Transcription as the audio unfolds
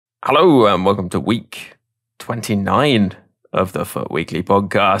Hello and welcome to week 29 of the FUT Weekly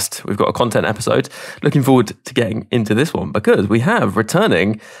podcast. We've got a content episode. Looking forward to getting into this one because we have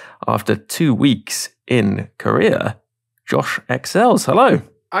returning after 2 weeks in Korea, JoshXLs. Hello.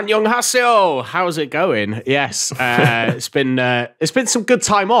 Annyeonghaseyo. How's it going? Yes, it's been some good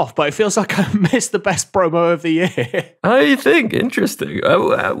time off, but it feels like I missed the best promo of the year. Oh, you think? Interesting.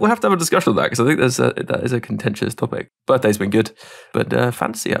 We'll have to have a discussion on that because I think that is a contentious topic. Birthday's been good, but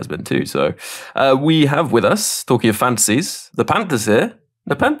fantasy has been too. So we have with us, talking of fantasies, the Panthers here,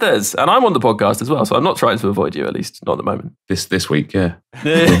 Nepenthez, and I'm on the podcast as well, so I'm not trying to avoid you, at least not at the moment. This week, yeah.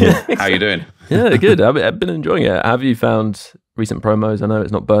 How you doing? Yeah, good. I've been enjoying it. Have you found recent promos? I know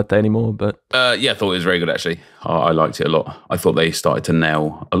it's not birthday anymore, but yeah, I thought it was very good actually. I liked it a lot. I thought they started to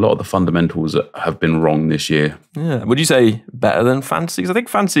nail a lot of the fundamentals that have been wrong this year. Yeah, would you say better than fantasy? Because I think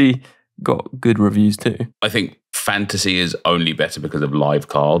fantasy got good reviews too. I think fantasy is only better because of live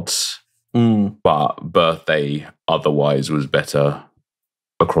cards, but birthday otherwise was better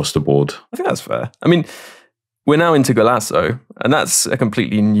across the board. I think that's fair. I mean, we're now into Golazo, and that's a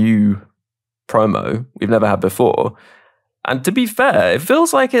completely new promo we've never had before. And to be fair, it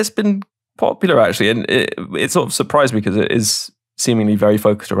feels like it's been popular actually, and it sort of surprised me because it is seemingly very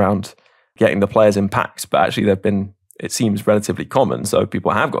focused around getting the players in packs, but actually it seems relatively common, so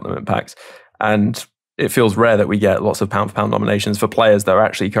people have got them in packs, and it feels rare that we get lots of pound for pound nominations for players that are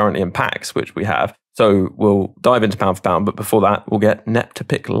actually currently in packs, which we have. So we'll dive into pound for pound, but before that, we'll get Nep to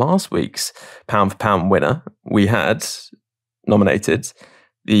pick last week's pound for pound winner. We had nominated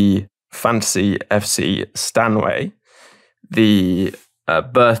the Fantasy FC Stanway, the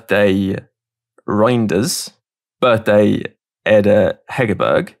birthday Reinders, birthday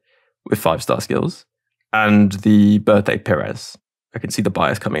𝘬𝘯𝘰𝘸 with 5-star skills, and the birthday Perez. I can see the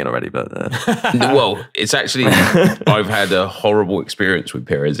bias coming in already, but well, it's actually I've had a horrible experience with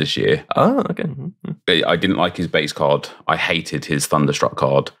Perez this year. Oh, okay. I didn't like his base card. I hated his Thunderstruck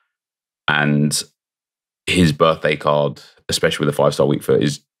card, and his birthday card, especially with a 5-star weak foot,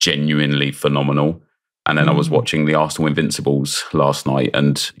 is genuinely phenomenal. And then I was watching the Arsenal Invincibles last night,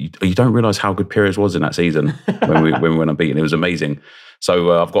 and you don't realise how good Perez was in that season when we went unbeaten. It was amazing.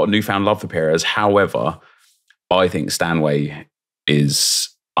 So I've got a newfound love for Perez. However, I think Stanway is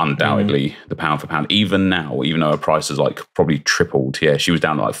undoubtedly the pound for pound. Even now, even though her price has like probably tripled. Yeah, she was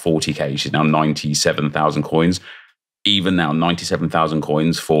down to like 40k. She's now 97,000 coins. Even now, 97,000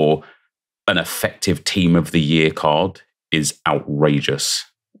 coins for an effective team of the year card is outrageous.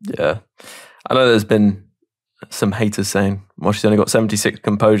 Yeah. I know there's been some haters saying, well, she's only got 76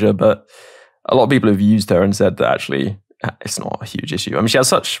 composure, but a lot of people have used her and said that actually it's not a huge issue. I mean, she has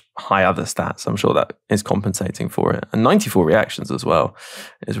such high other stats. I'm sure that is compensating for it. And 94 reactions as well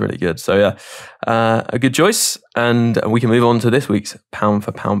is really good. So yeah, a good choice. And we can move on to this week's Pound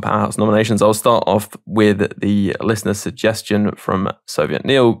for Pound Powerhouse nominations. I'll start off with the listener suggestion from Soviet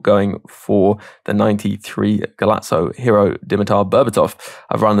Neil going for the 93 Golazo hero Dimitar Berbatov.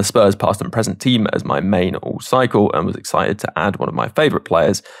 I've run the Spurs past and present team as my main all cycle and was excited to add one of my favourite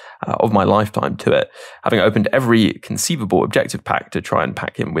players of my lifetime to it. Having opened every conceivable objective pack to try and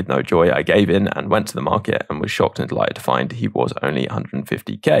pack him with no joy, I gave in and went to the market and was shocked and delighted to find he was only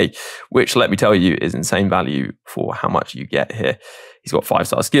 150k, which, let me tell you, is insane value for how much you get here. He's got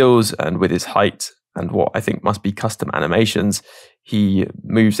 5-star skills, and with his height and what I think must be custom animations, he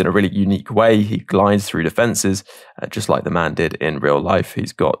moves in a really unique way. He glides through defenses, just like the man did in real life.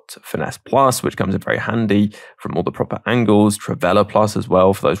 He's got Finesse Plus, which comes in very handy from all the proper angles. Trivela Plus as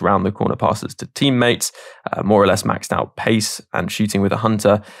well for those round-the-corner passes to teammates. More or less maxed out pace and shooting with a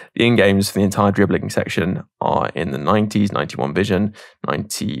hunter. The in-games for the entire dribbling section are in the 90s, 91 vision,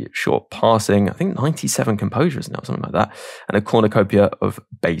 90 short passing, I think 97 composures now, something like that, and a cornucopia of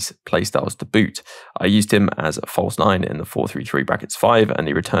base playstyles to boot. I used him as a false 9 in the 4-3-3 brackets 5, and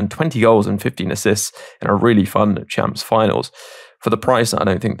he returned 20 goals and 15 assists in a really fun Champs finals. For the price, I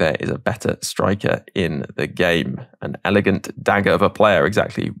don't think there is a better striker in the game. An elegant dagger of a player,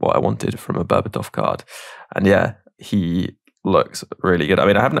 exactly what I wanted from a Berbatov card. And yeah, he looks really good. I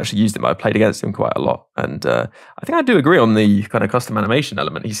mean, I haven't actually used him, but I played against him quite a lot. And I think I do agree on the kind of custom animation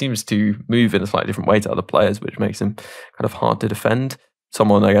element. He seems to move in a slightly different way to other players, which makes him kind of hard to defend.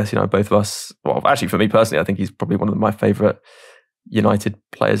 Someone, I guess, both of us, well, actually for me personally, I think he's probably one of my favourite United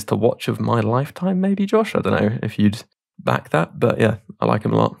players to watch of my lifetime, maybe, Josh. I don't know if you'd back that, but yeah, I like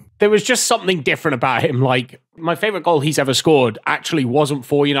him a lot. There was just something different about him. Like, my favourite goal he's ever scored actually wasn't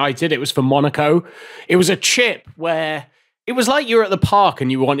for United, it was for Monaco. It was a chip where It was like you were at the park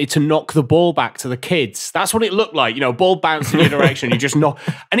and you wanted to knock the ball back to the kids. That's what it looked like. You know, ball bounced in your direction. You just knock,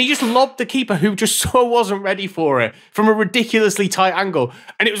 and he just lobbed the keeper who just so wasn't ready for it from a ridiculously tight angle.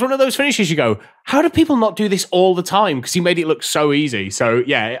 And it was one of those finishes you go, how do people not do this all the time? Because he made it look so easy. So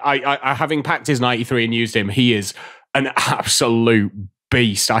yeah, I having packed his 93 and used him, he is an absolute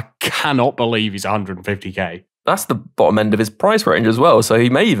beast. I cannot believe he's 150k. That's the bottom end of his price range as well. So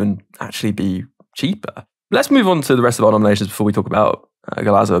he may even actually be cheaper. Let's move on to the rest of our nominations before we talk about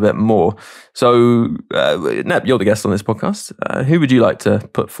Golazo a bit more. So, Nep, you're the guest on this podcast. Who would you like to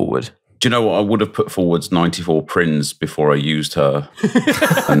put forward? Do you know what? I would have put forwards 94 Prinz before I used her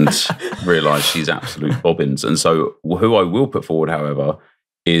and realised she's absolute bobbins. And so who I will put forward, however,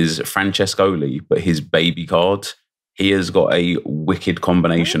 is Francescoli, but his baby card. He has got a wicked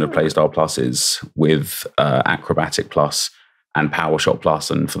combination of Playstyle pluses with Acrobatic plus and Power Shot plus.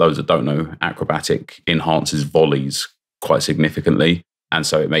 And for those that don't know, Acrobatic enhances volleys quite significantly. And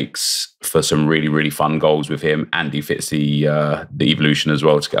so it makes for some really, really fun goals with him. And he fits the evolution as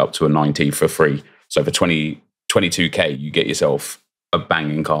well to get up to a 90 for free. So for 22k, you get yourself a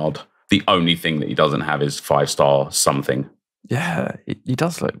banging card. The only thing that he doesn't have is 5-star something. Yeah, he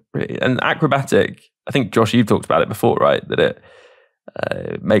does look really... And Acrobatic, I think, Josh, you've talked about it before, right? That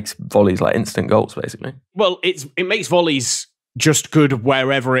it makes volleys like instant goals, basically. Well, it makes volleys just good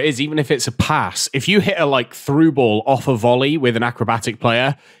wherever it is, even if it's a pass. If you hit a like through ball off a volley with an Acrobatic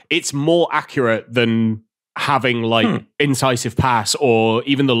player, it's more accurate than having like incisive pass or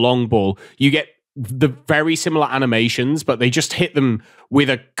even the long ball. You get the very similar animations, but they just hit them with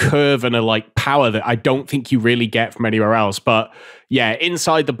a curve and a like power that I don't think you really get from anywhere else. But yeah,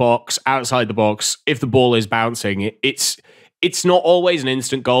 inside the box, outside the box, if the ball is bouncing, it's not always an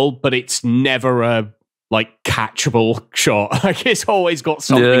instant goal, but it's never a like catchable shot. Like it's always got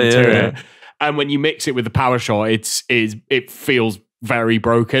something to it. And when you mix it with the power shot, it feels very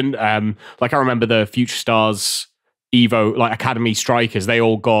broken. Like I remember the Future Stars Evo, like Academy strikers, they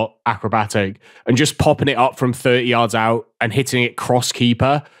all got Acrobatic, and just popping it up from 30 yards out and hitting it cross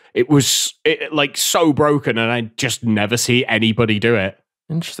keeper. It was like so broken, and I just never see anybody do it.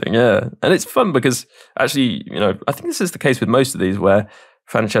 Interesting, yeah. And it's fun because actually, you know, I think this is the case with most of these where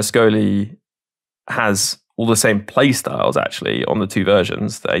Francescoli has all the same play styles actually on the two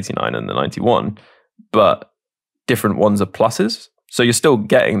versions, the 89 and the 91, but different ones are pluses. So you're still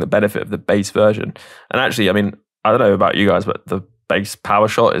getting the benefit of the base version. And actually, I mean, I don't know about you guys, but the base power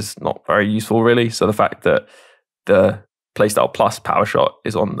shot is not very useful really. So the fact that the Playstyle Plus power shot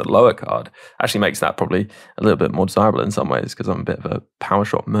is on the lower card actually makes that probably a little bit more desirable in some ways because I'm a bit of a power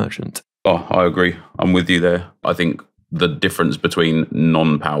shot merchant. Oh, I agree. I'm with you there. I think the difference between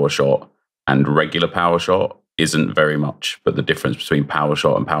non-power shot and regular power shot isn't very much, but the difference between power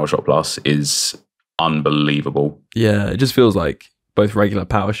shot and power shot plus is unbelievable. Yeah, it just feels like both regular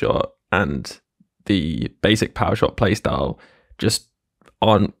power shot and the basic power shot playstyle just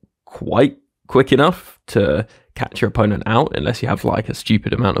aren't quite quick enough to catch your opponent out unless you have like a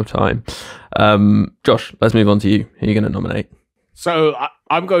stupid amount of time. Josh, let's move on to you. Who are you going to nominate? So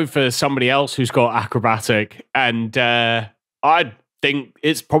I'm going for somebody else who's got Acrobatic, and I think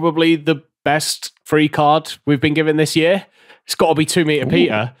it's probably the best free card we've been given this year. It's got to be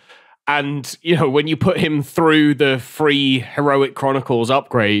 2𝗏. And, you know, when you put him through the free Heroic Chronicles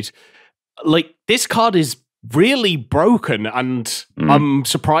upgrade, like this card is really broken, and I'm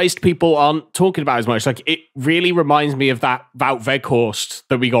surprised people aren't talking about it as much. Like it really reminds me of that 𝘭𝘪𝑽𝑒𝑔𝑚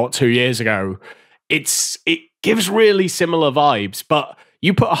that we got 2 years ago. It gives really similar vibes, but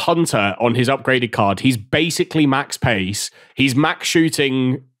you put a Hunter on his upgraded card, he's basically max pace, he's max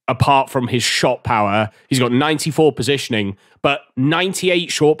shooting apart from his shot power, he's got 94 positioning, but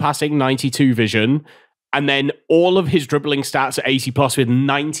 98 short passing, 92 vision, and then all of his dribbling stats are 80 plus with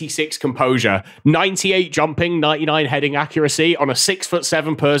 96 composure, 98 jumping, 99 heading accuracy on a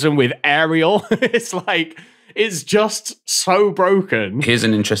 6'7" person with aerial. It's just so broken. Here's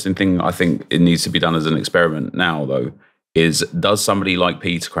an interesting thing I think it needs to be done as an experiment now, though, is does somebody like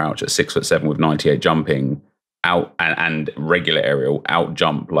Peter Crouch at 6'7" with 98 jumping out and regular aerial out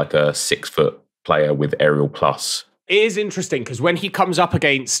jump like a 6 foot player with aerial plus? It is interesting because when he comes up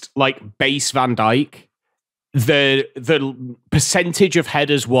against like base Van Dijk, the percentage of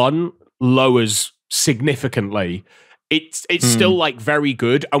headers won lowers significantly. It's still like very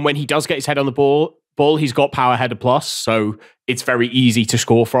good, and when he does get his head on the ball, he's got power header plus, so it's very easy to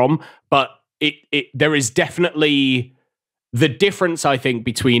score from. But there is definitely the difference, I think,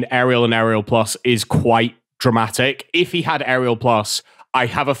 between aerial and aerial plus is quite dramatic. If he had aerial plus, I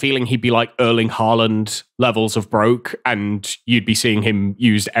have a feeling he'd be like Erling Haaland levels of broke, and you'd be seeing him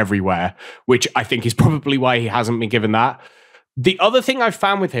used everywhere, which I think is probably why he hasn't been given that. The other thing I've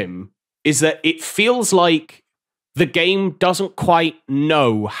found with him is that it feels like the game doesn't quite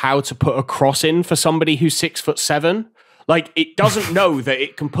know how to put a cross in for somebody who's 6'7". Like, it doesn't know that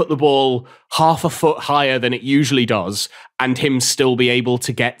it can put the ball half a foot higher than it usually does and him still be able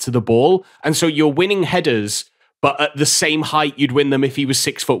to get to the ball. And so you're winning headers, but at the same height you'd win them if he was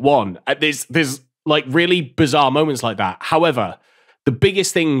 6'1". There's like really bizarre moments like that. However, the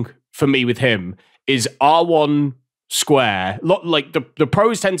biggest thing for me with him is R1 square. Like the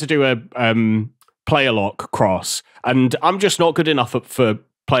pros tend to do a player lock cross, and I'm just not good enough for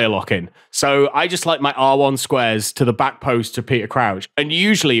player locking. So I just like my R1 squares to the back post to Peter Crouch, and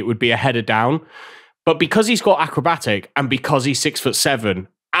usually it would be a header down. But because he's got acrobatic, and because he's 6'7",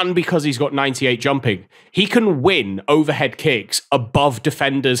 and because he's got 98 jumping, he can win overhead kicks above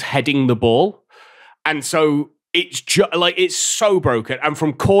defenders heading the ball. And so it's it's so broken, and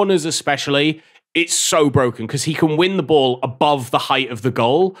from corners especially, it's so broken because he can win the ball above the height of the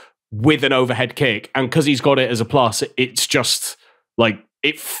goal with an overhead kick. And because he's got it as a plus, it's just like,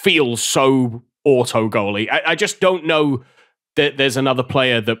 it feels so auto goalie. I just don't know that there's another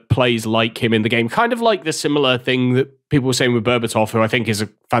player that plays like him in the game. Kind of like the similar thing that people were saying with Berbatov, who I think is a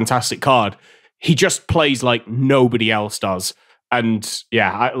fantastic card. He just plays like nobody else does. And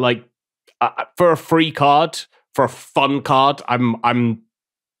yeah, for a free card, for a fun card,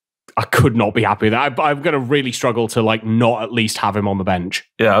 I could not be happy with that. I'm going to really struggle to like not at least have him on the bench.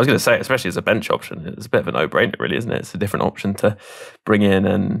 Yeah, I was going to say, especially as a bench option, it's a bit of a no-brainer, really, isn't it? It's a different option to bring in,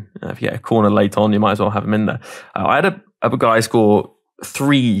 and if you get a corner late on, you might as well have him in there. I had a guy score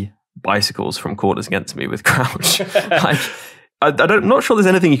 3 bicycles from corners against me with Crouch. I'm not sure there's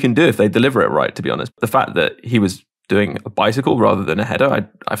anything you can do if they deliver it right, to be honest. The fact that he was doing a bicycle rather than a header,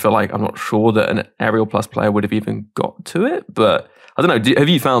 I feel like I'm not sure that an aerial plus player would have even got to it, but I don't know. Have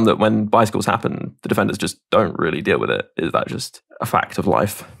you found that when bicycles happen, the defenders just don't really deal with it? Is that just a fact of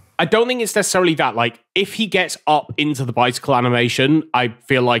life? I don't think it's necessarily that. Like, if he gets up into the bicycle animation, I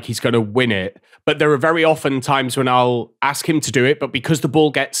feel like he's going to win it. But there are very often times when I'll ask him to do it, but because the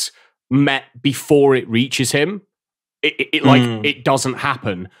ball gets met before it reaches him, it doesn't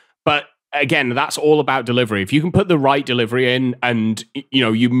happen. But again, that's all about delivery. If you can put the right delivery in and,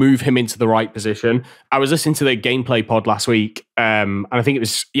 you move him into the right position. I was listening to the gameplay pod last week, and I think it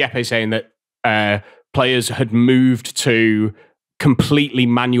was 𝘵𝘵𝘃 saying that players had moved to completely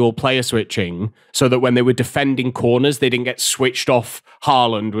manual player switching so that when they were defending corners, they didn't get switched off.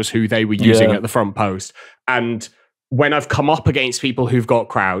 Haaland was who they were using at the front post. And when I've come up against people who've got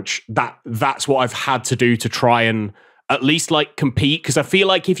Crouch, that's what I've had to do to try and at least like compete, because I feel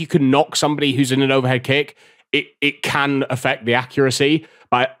like if you can knock somebody who's in an overhead kick, it can affect the accuracy.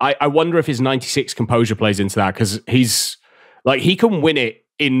 But I wonder if his 96 composure plays into that, because he's like, he can win it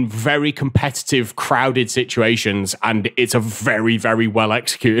in very competitive, crowded situations, and it's a very, very well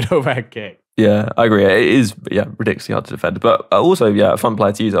executed overhead kick. Yeah, I agree. It is ridiculously hard to defend, but also a fun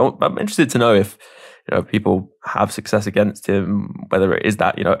player to use. I'm interested to know if people have success against him, whether it is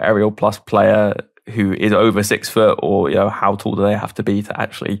that aerial plus player who is over 6 foot, or how tall do they have to be to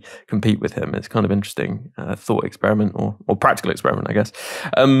actually compete with him. It's kind of interesting thought experiment or practical experiment, I guess.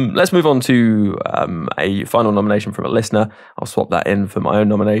 Let's move on to a final nomination from a listener. I'll swap that in for my own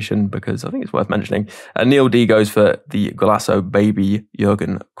nomination because I think it's worth mentioning. Neil D goes for the Golazo baby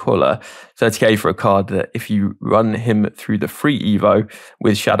Jürgen Kholer. 30k for a card that if you run him through the free Evo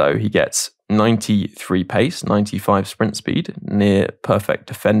with Shadow, he gets 93 pace, 95 sprint speed, near perfect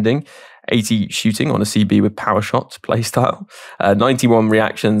defending, 80 shooting on a CB with power shots, playstyle, 91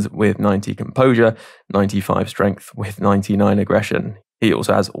 reactions with 90 composure, 95 strength with 99 aggression. He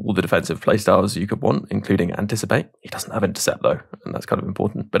also has all the defensive playstyles you could want, including anticipate. He doesn't have intercept though, and that's kind of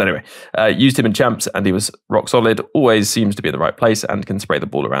important. But anyway, used him in champs and he was rock solid, always seems to be in the right place and can spray the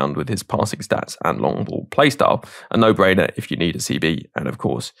ball around with his passing stats and long ball playstyle. A no-brainer if you need a CB, and of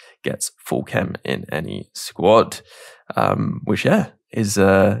course gets full chem in any squad, which is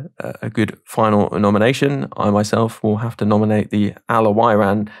a good final nomination. I myself will have to nominate the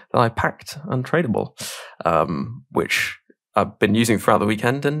Owairan that I packed untradeable, which I've been using throughout the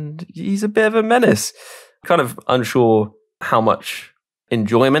weekend, and he's a bit of a menace. Kind of unsure how much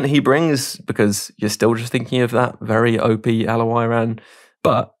enjoyment he brings because you're still just thinking of that very OP Owairan,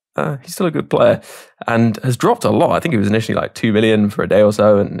 but he's still a good player and has dropped a lot. I think it was initially like 2 million for a day or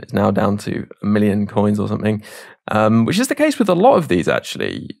so, and it's now down to 1 million coins or something, which is the case with a lot of these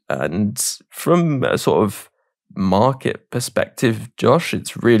actually. And from a sort of market perspective, Josh,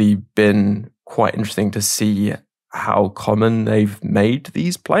 it's really been quite interesting to see how common they've made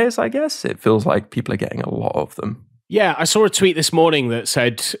these players, I guess. It feels like people are getting a lot of them. Yeah, I saw a tweet this morning that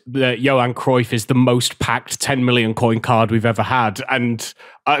said that Johan Cruyff is the most packed 10 million coin card we've ever had. And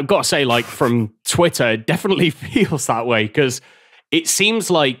I've got to say, like, from Twitter, it definitely feels that way, because it seems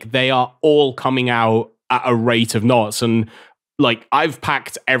like they are all coming out at a rate of knots. And like, I've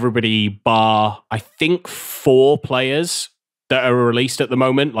packed everybody bar, I think, 4 players that are released at the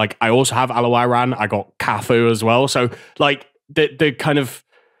moment. Like, I also have Owairan, I got Cafu as well. So like the kind of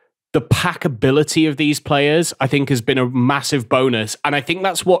the packability of these players, I think, has been a massive bonus. And I think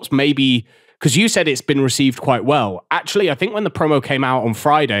that's what's maybe, because you said it's been received quite well. Actually, I think when the promo came out on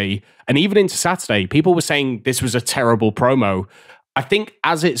Friday and even into Saturday, people were saying this was a terrible promo. I think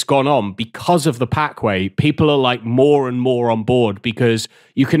as it's gone on, because of the packway, people are like more and more on board, because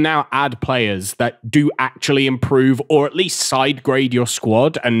you can now add players that do actually improve or at least side grade your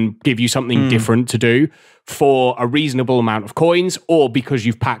squad and give you something different to do for a reasonable amount of coins, or because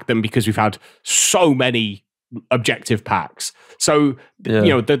you've packed them because we've had so many objective packs. So, you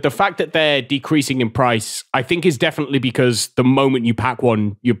know, the fact that they're decreasing in price, I think, is definitely because the moment you pack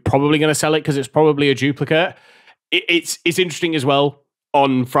one, you're probably going to sell it because it's probably a duplicate. It's interesting as well.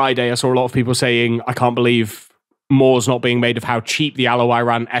 On Friday, I saw a lot of people saying, I can't believe more's not being made of how cheap the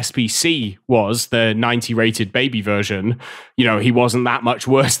Owairan SBC was, the 90 rated baby version. You know, he wasn't that much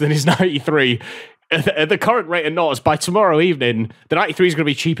worse than his 93. At the current rate of knots, by tomorrow evening, the 93 is going to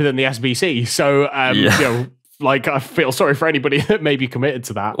be cheaper than the SBC. So, you know, like, I feel sorry for anybody that maybe committed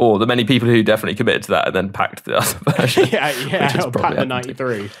to that. Or the many people who definitely committed to that and then packed the other version. Packed the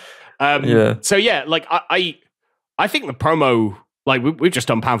 93. So, yeah, like, I think the promo, like, we've just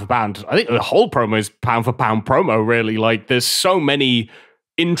done pound for pound. I think the whole promo is pound for pound promo, really. Like, there's so many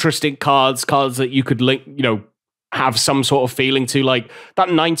interesting cards that you could link, you know, have some sort of feeling to. Like,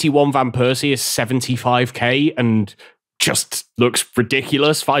 that 91 Van Persie is 75k and just looks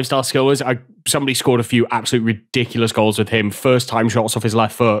ridiculous. 5-star skillers. Somebody scored a few absolute ridiculous goals with him. First time shots off his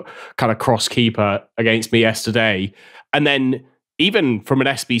left foot, kind of cross keeper against me yesterday. And then even from an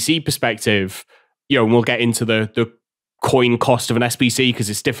SBC perspective, you know, and we'll get into the coin cost of an SBC because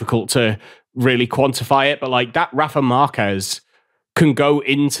it's difficult to really quantify it. But like, that Rafa Marquez can go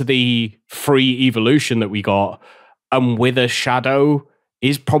into the free evolution that we got, and with a shadow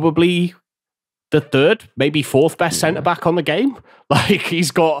is probably the 3rd, maybe 4th best centre back on the game. Like,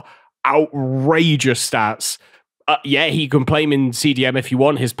 he's got outrageous stats. He can play him in CDM if you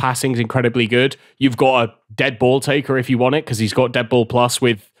want. His passing's incredibly good. You've got a dead ball taker if you want it, because he's got dead ball plus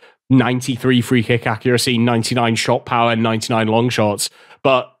with 93 free kick accuracy, 99 shot power, and 99 long shots.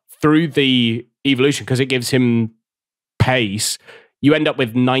 But through the evolution, because it gives him pace, you end up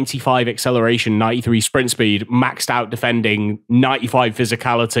with 95 acceleration, 93 sprint speed, maxed out defending, 95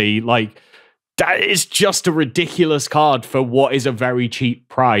 physicality. Like, that is just a ridiculous card for what is a very cheap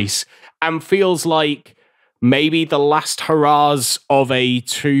price, and feels like maybe the last hurrahs of a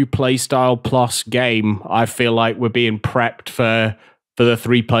 2 playstyle plus game. I feel like we're being prepped for the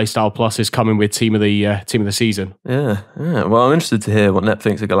 3 playstyle pluses coming with team of the season. Yeah. Well, I'm interested to hear what Nep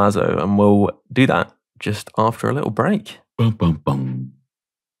thinks of Golazo, and we'll do that just after a little break. Bum, bum, bum.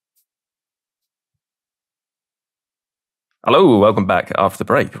 Hello, welcome back after the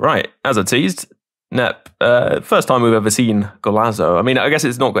break. Right, as I teased, Nep, first time we've ever seen Golazo. I mean, I guess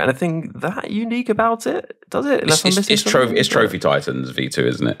it's not got anything that unique about it, does it? It's Trophy Titans V2,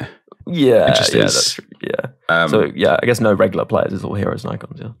 isn't it? Yeah, that's true. Yeah. I guess no regular players, it's all heroes and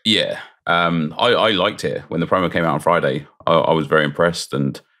icons. Yeah. I liked it when the promo came out on Friday. I was very impressed,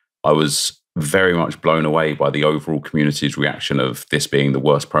 and I was very much blown away by the overall community's reaction of this being the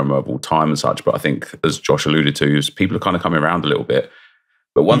worst promo of all time and such. But I think, as Josh alluded to, is people are kind of coming around a little bit.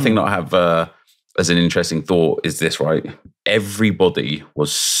 But one thing that I have as an interesting thought is this, right? Everybody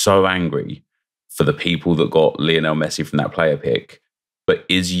was so angry for the people that got Lionel Messi from that player pick. But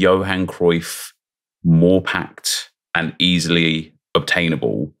is Johan Cruyff more packed and easily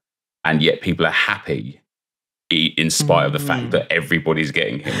obtainable, and yet people are happy in spite of the fact that everybody's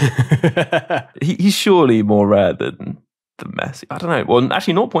getting him? He's surely more rare than Messi. I don't know. Well,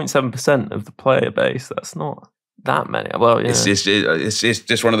 actually, 0.7% of the player base. That's not that many. Well, yeah. It's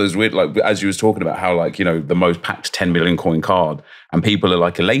just one of those weird, like, as you was talking about how, like, you know, the most packed 10 million coin card, and people are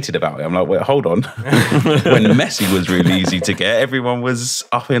like elated about it. I'm like, wait, hold on. When Messi was really easy to get, everyone was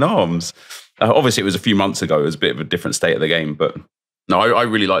up in arms. Obviously, it was a few months ago. It was a bit of a different state of the game, but no, I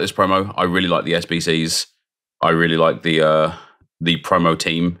really like this promo. I really like the SBCs. I really like the promo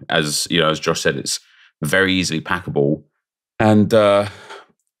team. As you know, as Josh said, it's very easily packable, and I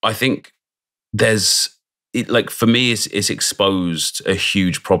think there's like for me, it's exposed a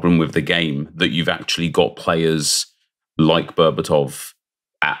huge problem with the game that you've actually got players like Berbatov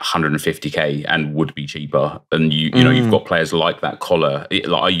at 150k and would be cheaper, and you know you've got players like that Kholer.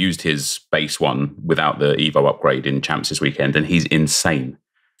 Like I used his base one without the Evo upgrade in Champs this weekend, and he's insane.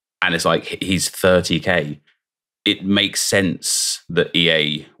 And it's like he's 30k. It makes sense that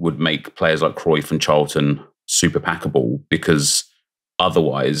EA would make players like Cruyff and Charlton super packable, because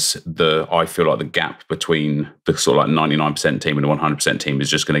otherwise I feel like the gap between the sort of like 99% team and the 100% team is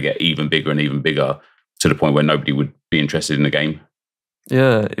just going to get even bigger and even bigger, to the point where nobody would be interested in the game.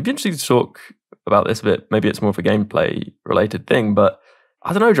 Yeah, it'd be interesting to talk about this a bit. Maybe it's more of a gameplay related thing, but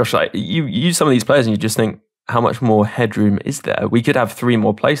I don't know, Josh, like you use some of these players and you just think, how much more headroom is there? We could have 3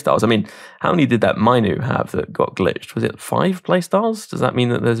 more playstyles. I mean, how many did that 𝗦𝘰 have that got glitched? Was it 5 playstyles? Does that mean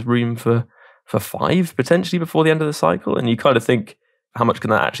that there's room for 5 potentially before the end of the cycle? And you kind of think, how much can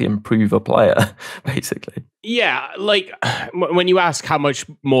that actually improve a player, basically? Yeah, like when you ask how much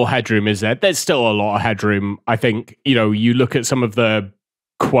more headroom is there, there's still a lot of headroom. I think, you know, you look at some of the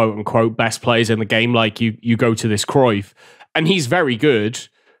quote unquote best players in the game, like you go to this Cruyff, and he's very good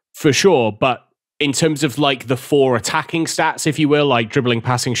for sure, but in terms of like the 4 attacking stats, if you will, like dribbling,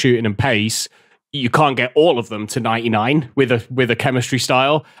 passing, shooting, and pace, you can't get all of them to 99 with a chemistry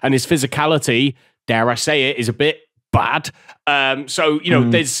style. And his physicality, dare I say it, is a bit bad. So, you know,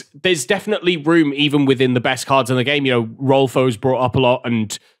 there's definitely room even within the best cards in the game. You know, Rolfo's brought up a lot,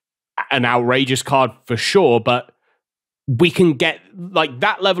 and an outrageous card for sure, but we can get like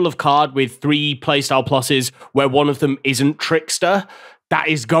that level of card with 3 playstyle pluses where one of them isn't Trickster. That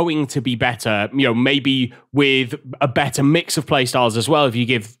is going to be better, you know, maybe with a better mix of playstyles as well. If you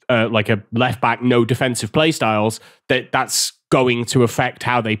give like a left back no defensive playstyles, that's going to affect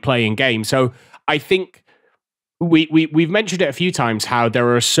how they play in game. So I think we've mentioned it a few times, how there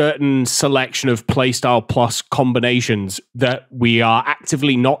are a certain selection of playstyle plus combinations that we are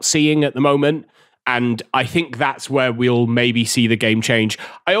actively not seeing at the moment. And I think that's where we'll maybe see the game change.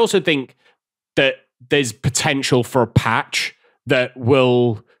 I also think that there's potential for a patch that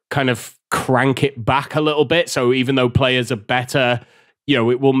will kind of crank it back a little bit. So even though players are better, you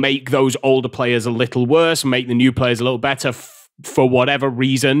know, it will make those older players a little worse, make the new players a little better for whatever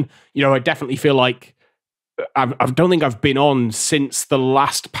reason. You know, I definitely feel like I don't think I've been on since the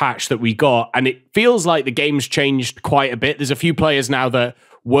last patch that we got, and it feels like the game's changed quite a bit. There's a few players now that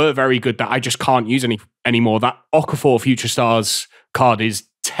were very good that I just can't use anymore. That Okafor Future Stars card is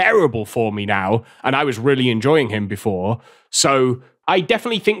terrible for me now, and I was really enjoying him before. So I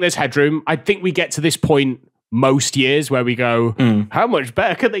definitely think there's headroom. I think we get to this point most years where we go, how much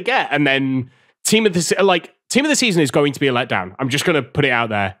better could they get? And then team of the season is going to be a letdown. I'm just going to put it out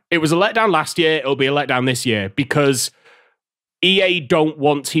there. It was a letdown last year. It'll be a letdown this year, because EA don't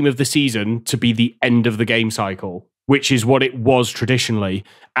want team of the season to be the end of the game cycle, which is what it was traditionally.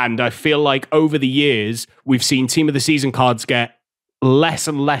 And I feel like over the years, we've seen team of the season cards get less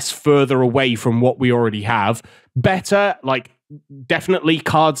and less further away from what we already have. Better, like definitely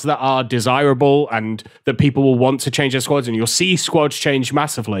cards that are desirable and that people will want to change their squads, and you'll see squads change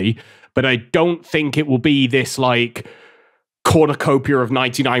massively. But I don't think it will be this like cornucopia of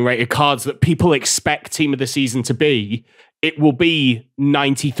 99 rated cards that people expect team of the season to be. It will be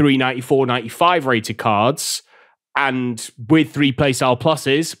 93, 94, 95 rated cards, and with 3 playstyle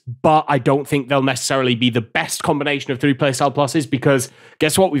pluses, but I don't think they'll necessarily be the best combination of 3 playstyle pluses, because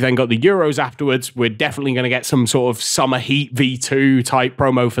guess what? We've then got the Euros afterwards. We're definitely going to get some sort of Summer Heat V2 type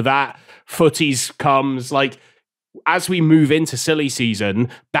promo for that. Footies comes, like, as we move into silly season,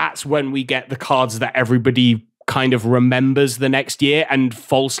 that's when we get the cards that everybody kind of remembers the next year and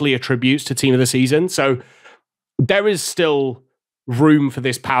falsely attributes to team of the season. So there is still room for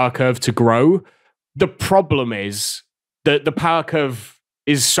this power curve to grow. The problem is that the power curve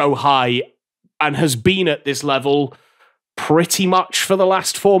is so high and has been at this level pretty much for the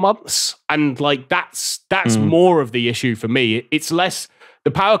last 4 months. And like that's more of the issue for me. It's less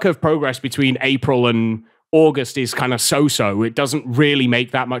the power curve progress between April and August is kind of so-so. It doesn't really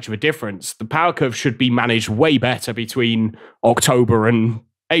make that much of a difference. The power curve should be managed way better between October and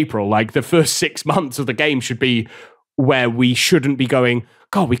April. Like the first 6 months of the game should be where we shouldn't be going,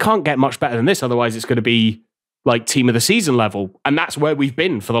 God, we can't get much better than this. Otherwise, it's going to be like team of the season level. And that's where we've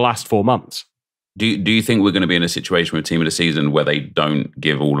been for the last 4 months. Do you think we're going to be in a situation with team of the season where they don't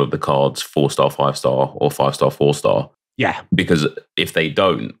give all of the cards 4-star, 5-star or 5-star, 4-star? Yeah. Because if they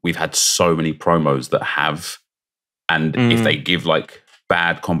don't, we've had so many promos that have, and if they give like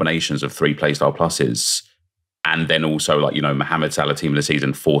bad combinations of 3 playstyle pluses, and then also like, you know, Mohamed Salah team of the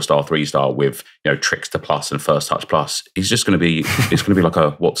season 4-star, 3-star with, you know, Trickster plus and First Touch plus, it's just going to be, it's going to be like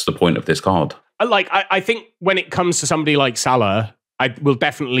a, what's the point of this card? I think when it comes to somebody like Salah, I will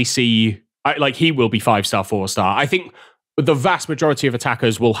definitely see, he will be 5-star, 4-star. I think the vast majority of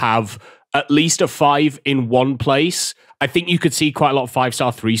attackers will have at least a 5 in one place. I think you could see quite a lot of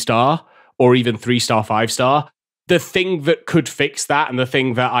 5-star, 3-star, or even 3-star, 5-star. The thing that could fix that, and the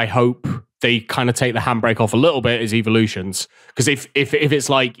thing that I hope they kind of take the handbrake off a little bit, is evolutions. Because if it's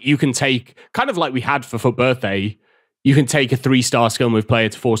like, you can take, kind of like we had for FUT Birthday, you can take a 3-star skill move player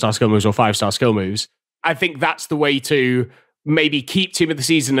to 4-star skill moves or 5-star skill moves. I think that's the way to maybe keep Team of the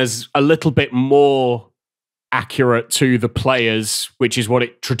Season as a little bit more accurate to the players, which is what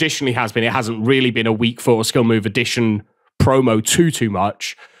it traditionally has been. It hasn't really been a week 4 skill move edition promo too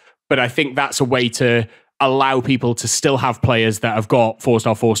much. But I think that's a way to allow people to still have players that have got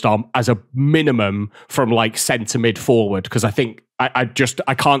 4-star, 4-star as a minimum from like centre mid forward. Because I think I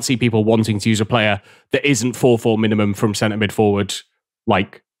can't see people wanting to use a player that isn't 4-4 minimum from centre mid forward,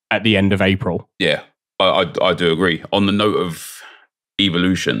 like at the end of April. Yeah, I do agree. On the note of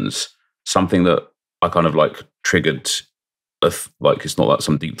evolutions, something that I kind of like triggered, like it's not like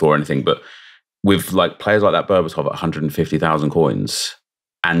some deep thought or anything, but with like players like that Berbatov at 150,000 coins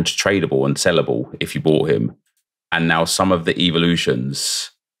and tradable and sellable if you bought him, and now some of the evolutions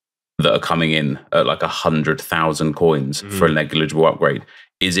that are coming in at like 100,000 coins for a negligible upgrade.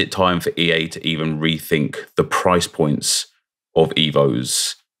 Is it time for EA to even rethink the price points of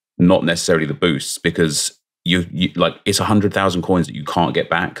Evos, not necessarily the boosts? Because you like, it's 100,000 coins that you can't get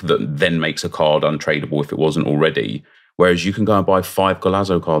back that then makes a card untradeable if it wasn't already. Whereas you can go and buy 5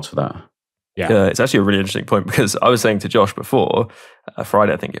 Golazo cards for that. Yeah, it's actually a really interesting point, because I was saying to Josh before,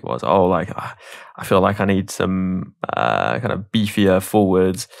 Friday I think it was, I feel like I need some kind of beefier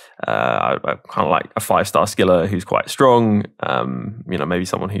forwards. I kind of like a 5-star skiller who's quite strong, maybe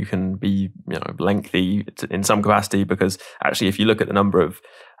someone who can be lengthy in some capacity, because actually if you look at the number of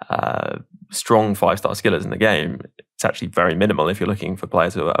strong 5-star skillers in the game, it's actually very minimal if you're looking for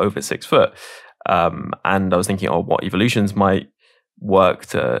players who are over 6 foot. And I was thinking, what evolutions might work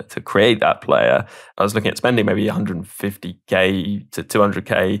to create that player. I was looking at spending maybe 150k to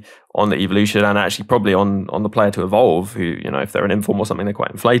 200k on the evolution, and actually probably on the player to evolve, who, if they're an inform or something, they're quite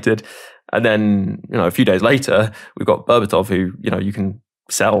inflated. And then, a few days later, we've got Berbatov, who, you can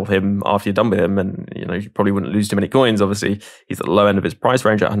sell him after you're done with him, and you probably wouldn't lose too many coins. Obviously, he's at the low end of his price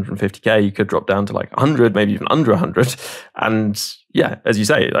range at 150k. You could drop down to like 100, maybe even under 100. And yeah, as you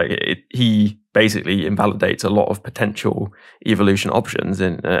say, he basically invalidates a lot of potential evolution options,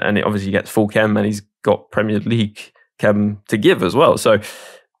 and it obviously gets full chem, and he's got Premier League chem to give as well. So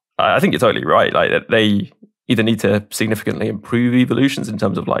I think you're totally right. Like, they either need to significantly improve evolutions in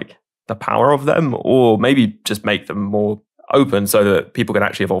terms of like the power of them, or maybe just make them more open so that people can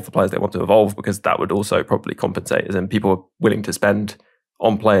actually evolve the players they want to evolve, because that would also probably compensate, as in people are willing to spend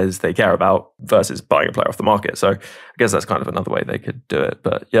on players they care about versus buying a player off the market. So I guess that's kind of another way they could do it.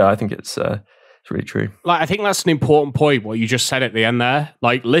 But yeah, I think it's really true. Like, I think that's an important point, what you just said at the end there.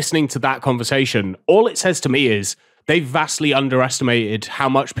 Like, listening to that conversation, all it says to me is they've vastly underestimated how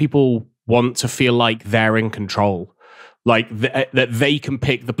much people want to feel like they're in control. Like, that they can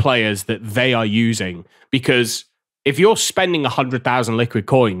pick the players that they are using. Because if you're spending 100,000 liquid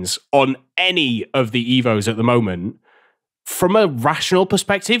coins on any of the Evos at the moment, from a rational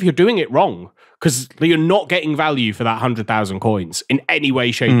perspective, you're doing it wrong, because you're not getting value for that 100,000 coins in any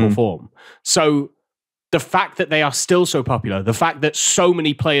way, shape, or form. So the fact that they are still so popular, the fact that so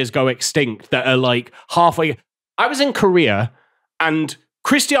many players go extinct that are like halfway... I was in Korea and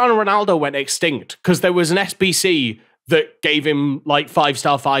Cristiano Ronaldo went extinct because there was an SBC that gave him like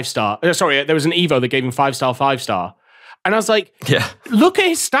 5-star, 5-star. Sorry, there was an Evo that gave him 5-star, 5-star. And I was like, look at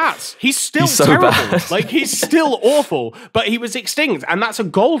his stats. He's still so terrible. bad. Like, he's still awful, but he was extinct. And that's a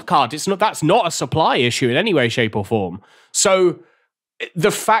gold card. That's not a supply issue in any way, shape, or form. So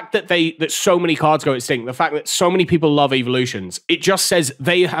the fact that that so many cards go extinct, the fact that so many people love evolutions, it just says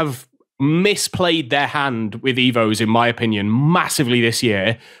they have misplayed their hand with Evos, in my opinion, massively this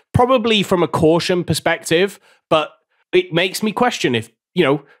year. Probably from a caution perspective, but it makes me question if,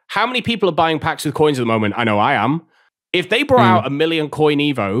 how many people are buying packs with coins at the moment? I know I am. If they brought out a 1 million coin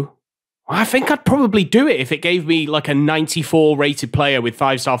Evo, I think I'd probably do it if it gave me like a 94 rated player with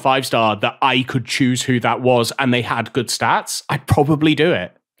 5-star, 5-star that I could choose who that was and they had good stats. I'd probably do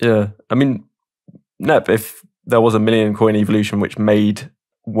it. Yeah. I mean, Nep, if there was a 1 million coin evolution which made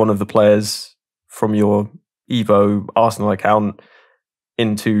one of the players from your Evo Arsenal account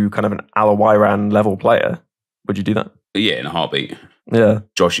into kind of an Owairan level player, would you do that? Yeah, in a heartbeat. Yeah.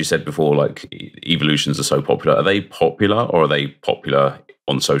 Josh, you said before, like, evolutions are so popular. Are they popular, or are they popular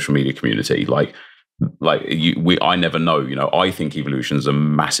on social media community? Like, like I never know. You know, I think evolutions are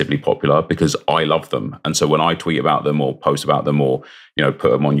massively popular because I love them, and so when I tweet about them or post about them or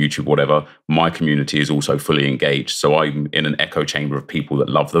put them on YouTube, whatever, my community is also fully engaged. So I'm in an echo chamber of people that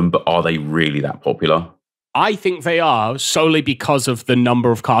love them. But are they really that popular? I think they are, solely because of the number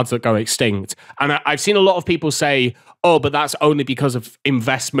of cards that go extinct. And I've seen a lot of people say, oh, but that's only because of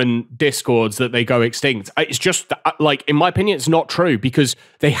investment discords that they go extinct. It's just, like, in my opinion, it's not true, because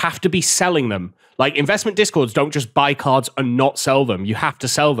they have to be selling them. Like, investment discords don't just buy cards and not sell them. You have to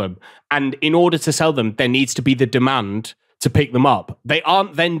sell them. And in order to sell them, there needs to be the demand to pick them up. They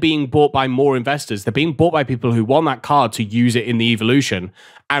aren't then being bought by more investors. They're being bought by people who want that card to use it in the evolution.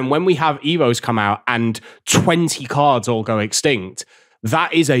 And when we have Evos come out and 20 cards all go extinct,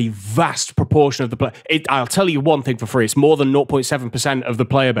 that is a vast proportion of the play. I'll tell you one thing for free: it's more than 0.7% of the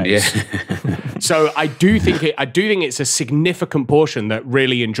player base. Yeah. So I do think it's a significant portion that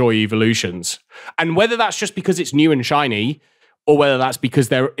really enjoy evolutions. And whether that's just because it's new and shiny, or whether that's because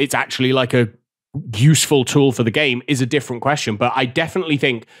it's actually like a useful tool for the game, is a different question. But I definitely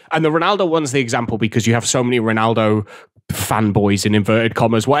think, and the Ronaldo one's the example, because you have so many Ronaldo fanboys, in inverted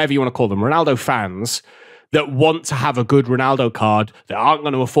commas, whatever you want to call them, Ronaldo fans, that want to have a good Ronaldo card, that aren't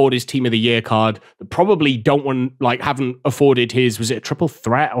going to afford his Team of the Year card, that probably don't want, like, haven't afforded his, was it a triple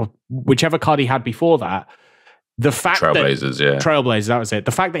threat or whichever card he had before that. The fact Trailblazers, that was it.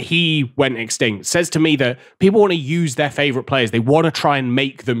 The fact that he went extinct says to me that people want to use their favorite players. They want to try and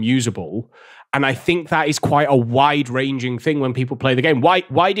make them usable. And I think that is quite a wide-ranging thing when people play the game.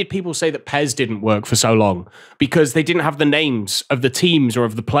 Why did people say that 𝘃𝑆 didn't work for so long? Because they didn't have the names of the teams or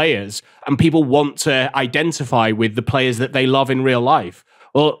of the players, and people want to identify with the players that they love in real life.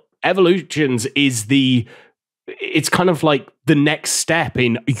 Well, Evolutions is it's kind of like the next step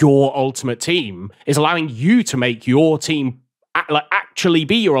in your ultimate team, is allowing you to make your team actually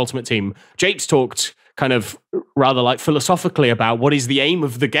be your ultimate team. Japes talked kind of rather like philosophically about what is the aim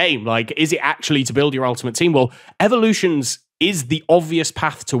of the game. Like, is it actually to build your ultimate team? Well, Evolutions is the obvious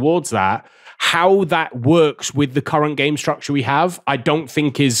path towards that. How that works with the current game structure we have, I don't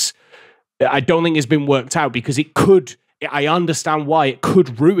think has been worked out, because I understand why it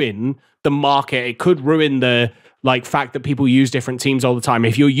could ruin the market. It could ruin the fact that people use different teams all the time.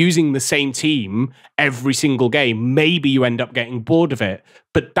 If you're using the same team every single game, maybe you end up getting bored of it.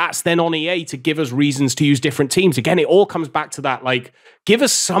 But that's then on EA to give us reasons to use different teams. Again, it all comes back to that, give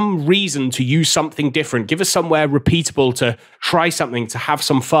us some reason to use something different. Give us somewhere repeatable to try something, to have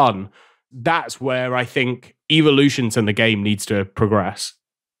some fun. That's where I think Evolutions and the game needs to progress.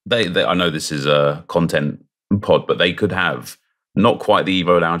 I know this is a content pod, but they could have not quite the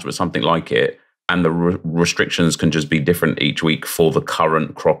Evo Lounge, but something like it. And the restrictions can just be different each week for the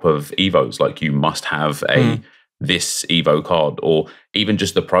current crop of Evos. Like, you must have this Evo card, or even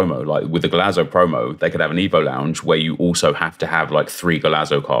just the promo. Like with the Golazo promo, they could have an Evo Lounge where you also have to have 3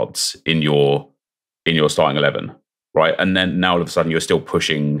 Golazo cards in your starting 11, right? And then now all of a sudden you're still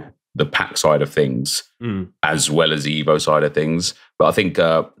pushing the pack side of things as well as the Evo side of things. But I think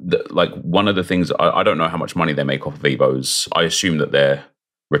one of the things, I don't know how much money they make off of Evos. I assume that their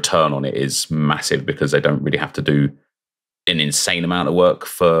return on it is massive, because they don't really have to do an insane amount of work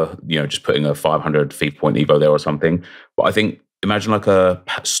for just putting a 500 thief point Evo there or something. But I think, imagine a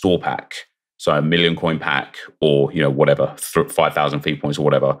store pack, so a 1,000,000 coin pack, or whatever, 5,000 thief points or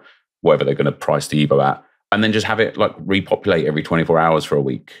whatever they're going to price the Evo at, and then just have it repopulate every 24 hours for a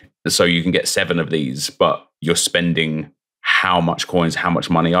week. So you can get 7 of these, but you're spending how much coins, how much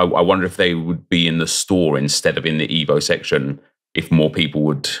money? I wonder if they would be in the store instead of in the Evo section, if more people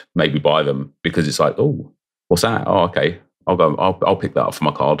would maybe buy them, because it's oh, what's that? Oh, okay, I'll pick that up for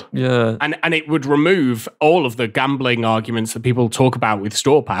my card. Yeah. And it would remove all of the gambling arguments that people talk about with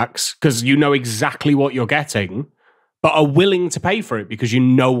store packs, because you know exactly what you're getting, but are willing to pay for it because you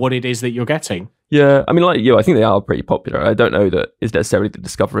know what it is that you're getting. Yeah, I mean, I think they are pretty popular. I don't know that is necessarily the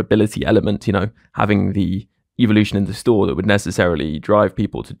discoverability element, having the evolution in the store that would necessarily drive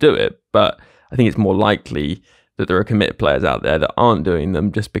people to do it. But I think it's more likely that there are committed players out there that aren't doing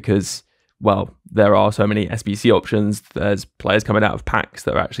them just because, well, there are so many SBC options. There's players coming out of packs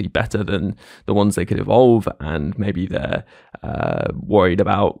that are actually better than the ones they could evolve, and maybe they're worried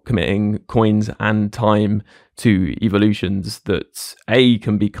about committing coins and time to evolutions that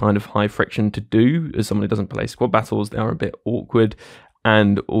can be kind of high friction to do. As someone who doesn't play squad battles, they are a bit awkward,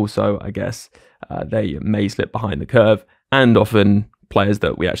 and also I guess they may slip behind the curve, and often players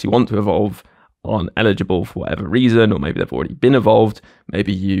that we actually want to evolve aren't eligible for whatever reason, or maybe they've already been evolved.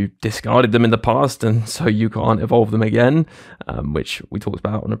 Maybe you discarded them in the past and so you can't evolve them again, which we talked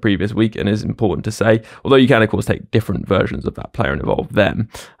about on a previous week and is important to say. Although you can, of course, take different versions of that player and evolve them.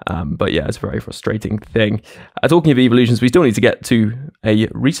 But yeah, it's a very frustrating thing. Talking of evolutions, we still need to get to a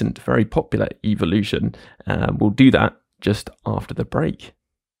recent, very popular evolution. We'll do that just after the break.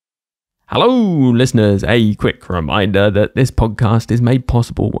 Hello, listeners. A quick reminder that this podcast is made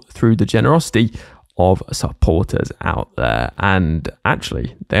possible through the generosity of supporters out there. And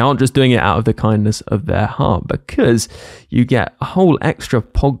actually, they aren't just doing it out of the kindness of their heart, because you get a whole extra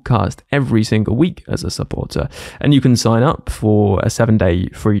podcast every single week as a supporter. And you can sign up for a 7-day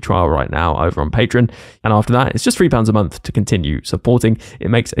free trial right now over on Patreon. And after that, it's just £3 a month to continue supporting. It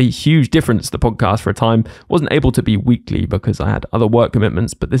makes a huge difference. The podcast for a time wasn't able to be weekly because I had other work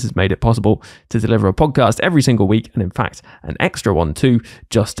commitments, but this has made it possible to deliver a podcast every single week, and in fact, an extra one too,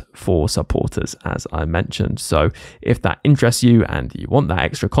 just for supporters, as I mentioned. So if that interests you and you want that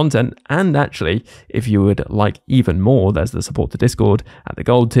extra content, and actually if you would like even more, there's the support to Discord at the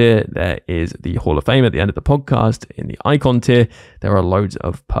gold tier. There is the Hall of Fame at the end of the podcast in the icon tier. There are loads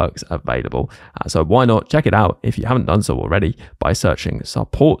of perks available. So why not check it out if you haven't done so already by searching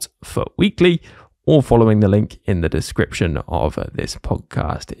Support for Weekly or following the link in the description of this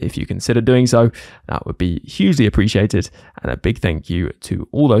podcast. If you consider doing so, that would be hugely appreciated. And a big thank you to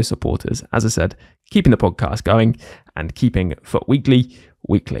all those supporters, as I said, keeping the podcast going and keeping Foot Weekly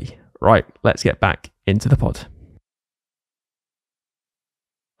weekly. Right, let's get back into the pod.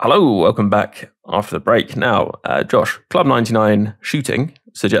 Hello, welcome back after the break. Now, Josh, Club 99 shooting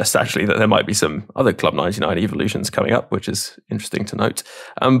suggests actually that there might be some other Club 99 evolutions coming up, which is interesting to note.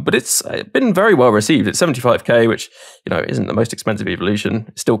 But it's been very well received. It's 75k, which, you know, isn't the most expensive evolution.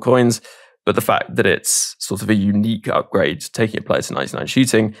 It's still coins, but the fact that it's sort of a unique upgrade, taking a player to 99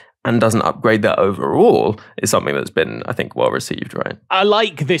 shooting and doesn't upgrade that overall, is something that's been, I think, well received, right? I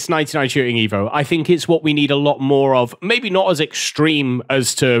like this 99 shooting Evo. I think it's what we need a lot more of. Maybe not as extreme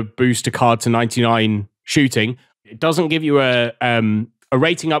as to boost a card to 99 shooting. It doesn't give you a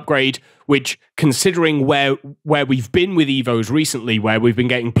rating upgrade, which, considering where we've been with Evos recently, where we've been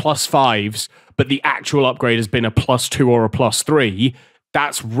getting +5s, but the actual upgrade has been a +2 or a +3,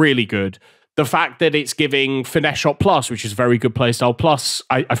 that's really good. The fact that it's giving Finesse Shot Plus, which is very good playstyle plus,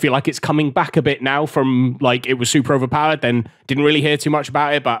 I feel like it's coming back a bit now from, like, it was super overpowered, then didn't really hear too much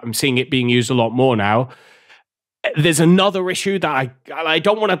about it, but I'm seeing it being used a lot more now. There's another issue that I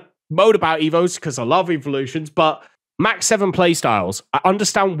don't want to moan about Evos because I love evolutions, but Max 7 playstyles. I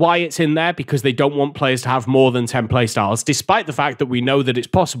understand why it's in there, because they don't want players to have more than 10 playstyles, despite the fact that we know that it's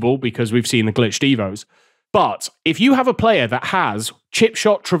possible because we've seen the glitched Evos. But if you have a player that has Chip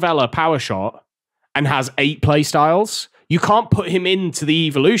Shot, Trivella, Power Shot, and has 8 playstyles, you can't put him into the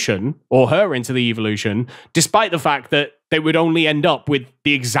evolution, or her into the evolution, despite the fact that they would only end up with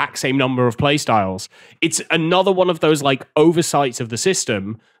the exact same number of playstyles. It's another one of those, like, oversights of the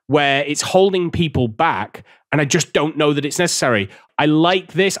system where it's holding people back, and I just don't know that it's necessary. I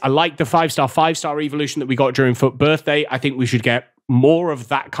like this. I like the 5-star evolution that we got during Foot Birthday. I think we should get more of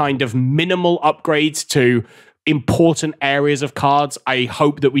that kind of minimal upgrades to important areas of cards. I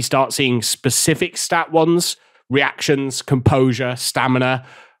hope that we start seeing specific stat ones, reactions, composure, stamina.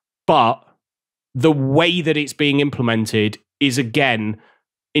 But the way that it's being implemented is, again,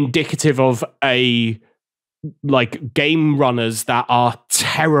 indicative of game runners that are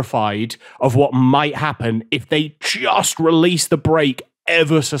terrified of what might happen if they just release the break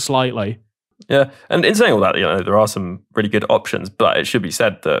ever so slightly. Yeah, and in saying all that, you know, there are some really good options, but it should be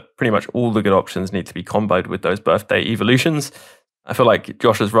said that pretty much all the good options need to be comboed with those birthday evolutions. I feel like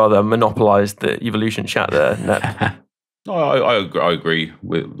Josh has rather monopolized the evolution chat there, Nep. I agree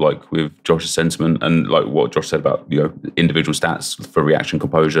with Josh's sentiment, and like what Josh said about, you know, individual stats for reaction,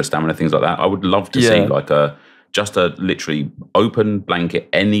 composure, stamina, things like that. I would love to see like just a literally open blanket,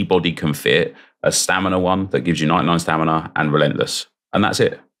 anybody can fit, a stamina one that gives you 99 stamina and relentless, and that's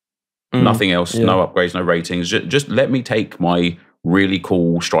it. Nothing else, no upgrades, no ratings. Just let me take my really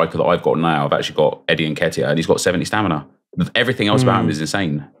cool striker that I've got now. I've actually got 𝘵𝘰𝘠𝘠, and he's got 70 stamina. Everything else about him is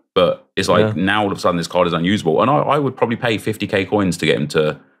insane. But it's like now all of a sudden this card is unusable. And I would probably pay 50k coins to get him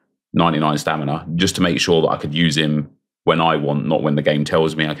to 99 stamina just to make sure that I could use him when I want, not when the game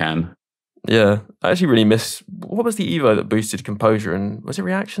tells me I can. Yeah, I actually really miss, what was the Evo that boosted composure, and was it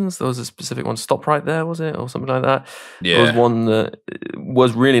reactions? There was a specific one, Stop Right There, was it? Or something like that. Yeah. There was one that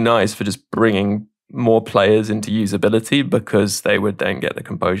was really nice for just bringing more players into usability because they would then get the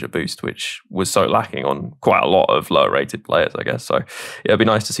composure boost, which was so lacking on quite a lot of lower rated players, I guess. So yeah, it'd be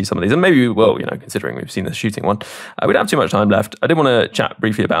nice to see some of these. And maybe we will, considering we've seen the shooting one. We don't have too much time left. I did want to chat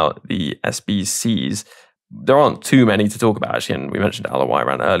briefly about the SBCs. There aren't too many to talk about, actually, and we mentioned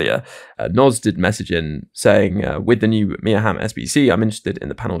Owairan earlier. Noz did message in saying, with the new Hamm SBC, I'm interested in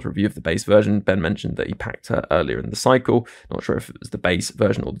the panel's review of the base version. Ben mentioned that he packed her earlier in the cycle. Not sure if it was the base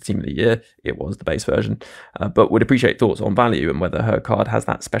version or the team of the year. It was the base version, but would appreciate thoughts on value and whether her card has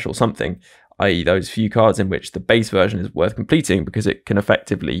that special something, i.e. those few cards in which the base version is worth completing because it can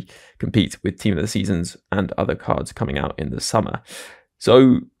effectively compete with team of the seasons and other cards coming out in the summer.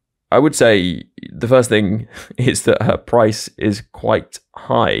 So I would say the first thing is that her price is quite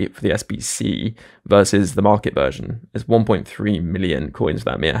high for the SBC versus the market version. There's 1.3 million coins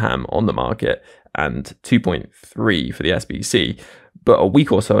for that Hamm on the market and 2.3 for the SBC. But a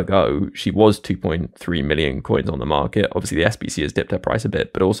week or so ago, she was 2.3 million coins on the market. Obviously, the SBC has dipped her price a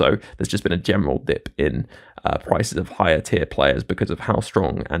bit, but also there's just been a general dip in prices of higher tier players because of how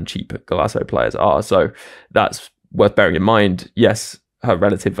strong and cheap Golazo players are. So that's worth bearing in mind. Yes, her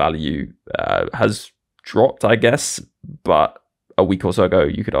relative value has dropped, I guess, but a week or so ago,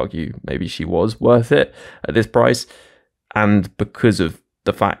 you could argue maybe she was worth it at this price. And because of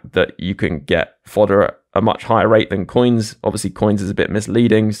the fact that you can get fodder at a much higher rate than coins, obviously coins is a bit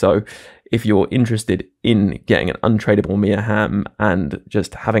misleading. So if you're interested in getting an untradeable Hamm and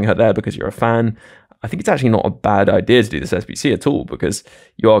just having her there because you're a fan, I think it's actually not a bad idea to do this SBC at all, because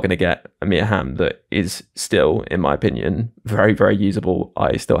you are going to get a Hamm that is still, in my opinion, very, very usable.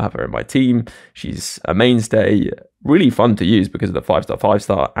 I still have her in my team. She's a mainstay, really fun to use because of the 5-star,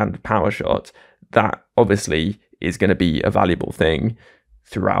 5-star and power shot. That obviously is going to be a valuable thing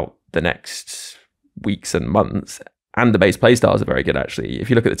throughout the next weeks and months. And the base playstyles are very good, actually. If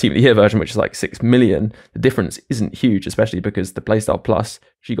you look at the Team of the Year version, which is like 6 million, the difference isn't huge, especially because the playstyle plus,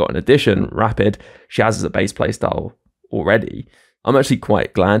 she got an addition, Rapid, she has as a base playstyle already. I'm actually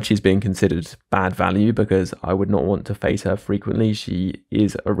quite glad she's being considered bad value because I would not want to face her frequently. She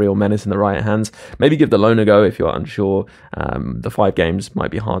is a real menace in the right hands. Maybe give the loan a go if you're unsure. The 5 games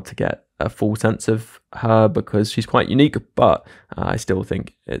might be hard to get a full sense of her because she's quite unique, but I still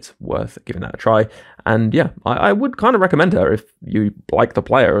think it's worth giving that a try. And yeah, I would kind of recommend her if you like the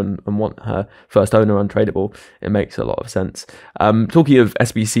player and want her first owner untradeable. It makes a lot of sense. Talking of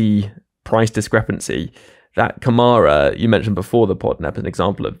SBC price discrepancy, that Kamara you mentioned before the pod, Nep, an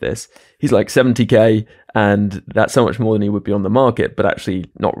example of this. He's like 70k, and that's so much more than he would be on the market, but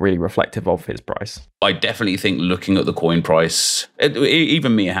actually not really reflective of his price. I definitely think looking at the coin price,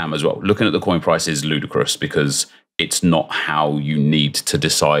 even Hamm as well, looking at the coin price is ludicrous because it's not how you need to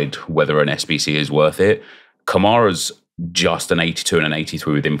decide whether an SBC is worth it. Kamara's just an 82 and an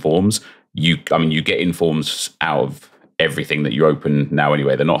 83 with informs. You get informs out of everything that you open now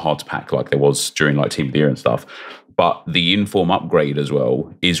anyway. They're not hard to pack like there was during like Team of the Year and stuff. But the inform upgrade as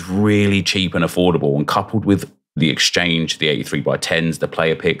well is really cheap and affordable, and coupled with the exchange, the 83x10s, the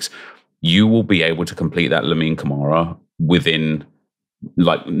player picks, you will be able to complete that Lamine Kamara within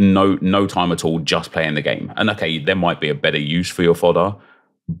like no time at all, just playing the game. And okay, there might be a better use for your fodder,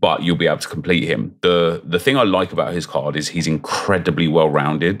 but you'll be able to complete him. The thing I like about his card is he's incredibly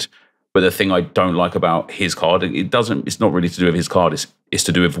well-rounded. But the thing I don't like about his card, it's not really to do with his card, it's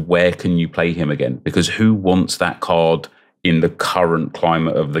to do with where can you play him again? Because who wants that card in the current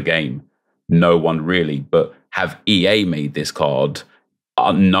climate of the game? No one really. But have EA made this card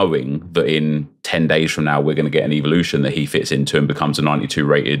knowing that in 10 days from now, we're going to get an evolution that he fits into and becomes a 92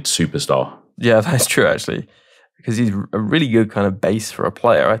 rated superstar? Yeah, that's true, actually. Because he's a really good kind of base for a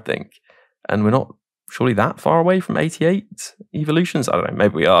player, I think. And we're not surely that far away from 88 evolutions. I don't know,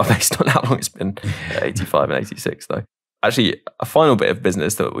 maybe we are based on how long it's been. 85 and 86 though. Actually, a final bit of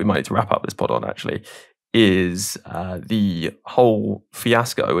business that we might need to wrap up this pod on actually is the whole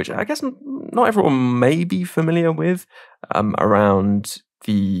fiasco, which I guess not everyone may be familiar with, around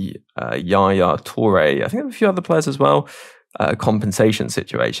the Yaya Toure, I think a few other players as well, compensation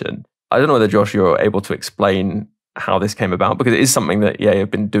situation. I don't know whether, Josh, you're able to explain how this came about, because it is something that EA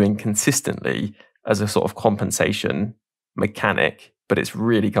have been doing consistently as a sort of compensation mechanic, but it's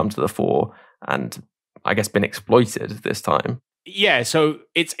really come to the fore and I guess been exploited this time. Yeah, so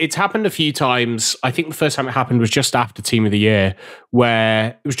it's happened a few times. I think the first time it happened was just after Team of the Year,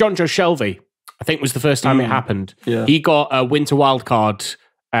 where it was JoshXLs, I think was the first time it happened. Yeah. He got a winter wildcard,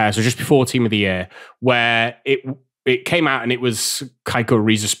 so just before Team of the Year, where it came out and it was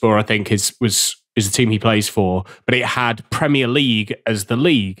𝘃𝗲𝘃𝗲, I think is the team he plays for, but it had Premier League as the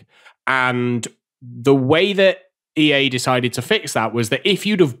league. And the way that EA decided to fix that was that if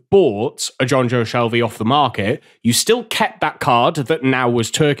you'd have bought a John Joe Shelby off the market, you still kept that card that now was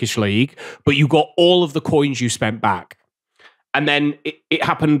Turkish League, but you got all of the coins you spent back. And then it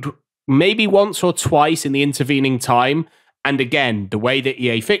happened maybe once or twice in the intervening time. And again, the way that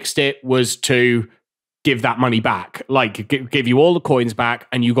EA fixed it was to give that money back, like give you all the coins back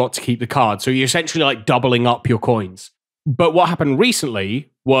and you got to keep the card. So you're essentially like doubling up your coins. But what happened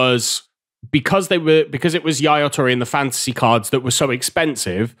recently was because it was 𝘰𝘰𝘀𝘀 and the fantasy cards that were so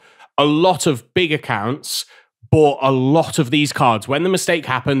expensive, a lot of big accounts bought a lot of these cards. When the mistake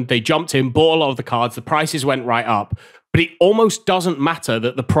happened, they jumped in, bought a lot of the cards, the prices went right up. But it almost doesn't matter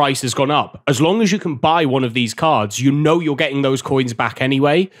that the price has gone up. As long as you can buy one of these cards, you know you're getting those coins back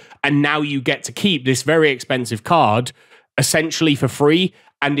anyway. And now you get to keep this very expensive card essentially for free.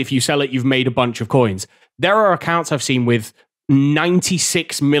 And if you sell it, you've made a bunch of coins. There are accounts I've seen with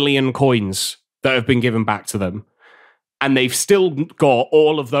 96 million coins that have been given back to them. And they've still got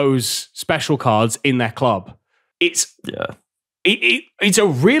all of those special cards in their club. It's a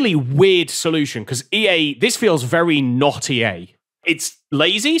really weird solution because EA, this feels very not EA. It's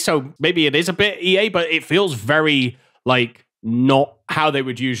lazy, so maybe it is a bit EA, but it feels very like not how they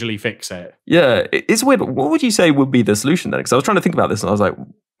would usually fix it. Yeah, it's weird. What would you say would be the solution then? Because I was trying to think about this and I was like,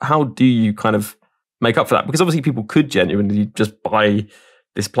 how do you kind of make up for that? Because obviously people could genuinely just buy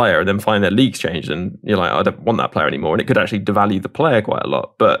this player and then find their leagues changed and you're like, I don't want that player anymore. And it could actually devalue the player quite a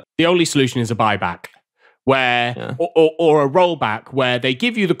lot. But the only solution is a buyback. Or a rollback where they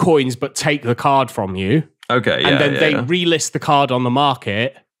give you the coins but take the card from you. Okay, and then they relist the card on the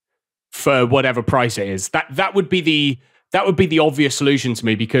market for whatever price it is. That would be the obvious solution to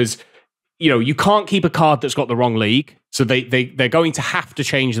me because you can't keep a card that's got the wrong league, so they're going to have to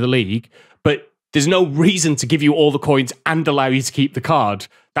change the league. But there's no reason to give you all the coins and allow you to keep the card.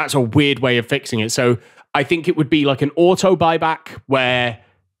 That's a weird way of fixing it. So I think it would be like an auto buyback where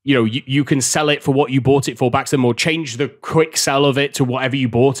you can sell it for what you bought it for back to them or change the quick sell of it to whatever you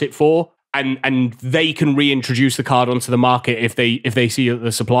bought it for. And they can reintroduce the card onto the market if they see that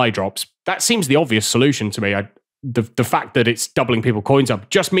the supply drops. That seems the obvious solution to me. The fact that it's doubling people's coins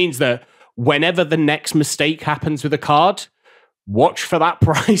up just means that whenever the next mistake happens with a card, watch for that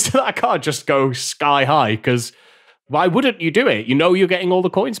price of that card just go sky high because why wouldn't you do it? You're getting all the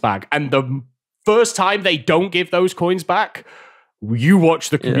coins back. And the first time they don't give those coins back, you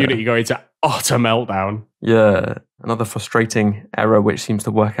watch the community go into utter meltdown. Yeah, another frustrating error which seems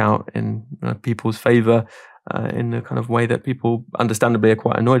to work out in people's favour in a kind of way that people understandably are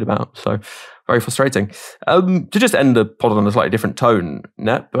quite annoyed about. So very frustrating. To just end the pod on a slightly different tone,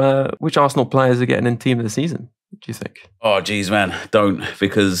 Nep, which Arsenal players are getting in team of the season? What do you think? Oh, geez, man, don't,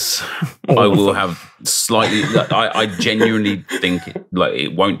 because I will have slightly. I genuinely think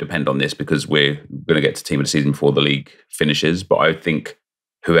it won't depend on this because we're going to get to team of the season before the league finishes. But I think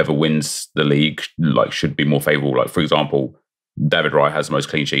whoever wins the league should be more favourable. Like, for example, David Raya has the most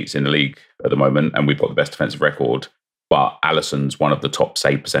clean sheets in the league at the moment, and we've got the best defensive record. But Alisson's one of the top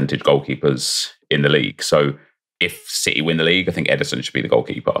save percentage goalkeepers in the league. So if City win the league, I think Ederson should be the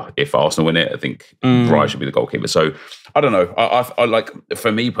goalkeeper. If Arsenal win it, I think Raya should be the goalkeeper. So I don't know. I like,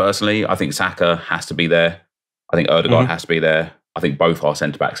 for me personally, I think Saka has to be there. I think Ødegaard has to be there. I think both our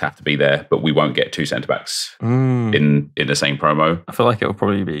centre backs have to be there, but we won't get two centre backs in the same promo. I feel like it will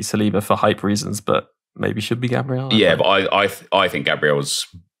probably be Saliba for hype reasons, but maybe should be Gabriel. Yeah, but I think Gabriel's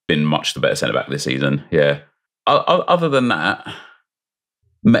been much the better centre back this season. Yeah. Other than that,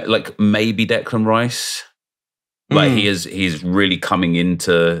 maybe Declan Rice. He's really coming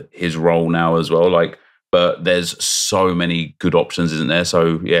into his role now as well. But there's so many good options, isn't there?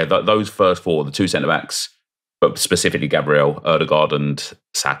 So yeah, those first four, the two centre backs, but specifically Gabriel, Ødegaard, and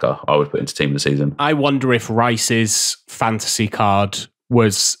Saka, I would put into team of the season. I wonder if Rice's fantasy card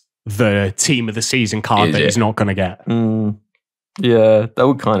was the team of the season card that he's not going to get. Yeah, that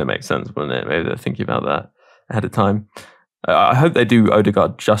would kind of make sense, wouldn't it? Maybe they're thinking about that ahead of time. I hope they do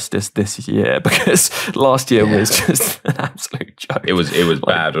Ødegaard justice this year because last year was just an absolute joke. It was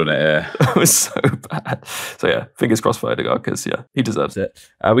bad, wasn't it? Yeah. It was so bad. So yeah, fingers crossed for Ødegaard because he deserves it.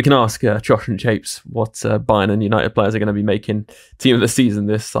 We can ask Josh and Chapes what Bayern and United players are going to be making team of the season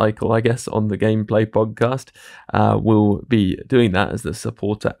this cycle, I guess, on the Gameplay podcast. We'll be doing that as the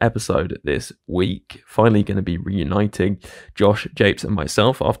supporter episode this week. Finally going to be reuniting Josh, Japes and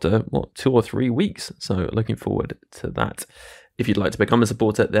myself after 2 or 3 weeks. So looking forward to that. If you'd like to become a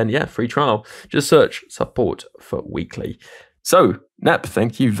supporter, then free trial. Just search support for weekly. So, Nep,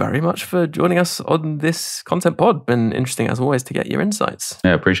 thank you very much for joining us on this content pod. Been interesting as always to get your insights.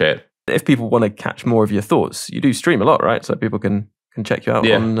 Yeah, appreciate it. If people want to catch more of your thoughts, you do stream a lot, right? So people can can check you out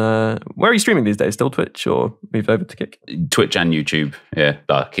Yeah. on, where are you streaming these days? Still Twitch or moved over to Kick? Twitch and YouTube. Yeah,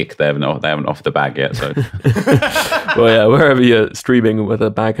 Kick, they haven't offered the bag yet. So Well, yeah, wherever you're streaming, whether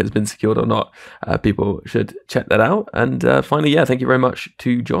the bag has been secured or not, people should check that out. And finally, yeah, thank you very much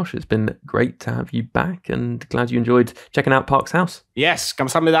to Josh. It's been great to have you back, and glad you enjoyed checking out Park's house. Yes,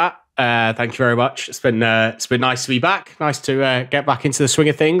 감사합니다. Thank you very much. It's been nice to be back. Nice to get back into the swing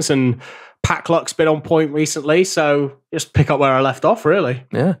of things, and pack luck's been on point recently, so just pick up where I left off, really.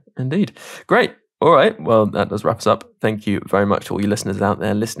 Yeah, indeed. Great. All right. Well, that does wrap us up. Thank you very much to all you listeners out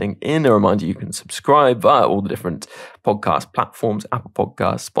there listening in. A reminder, you can subscribe via all the different podcast platforms, Apple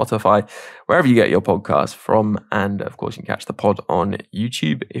Podcasts, Spotify, wherever you get your podcasts from. And of course, you can catch the pod on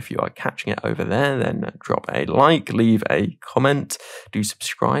YouTube. If you are catching it over there, then drop a like, leave a comment, do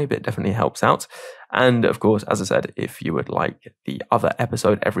subscribe. It definitely helps out. And of course, as I said, if you would like the other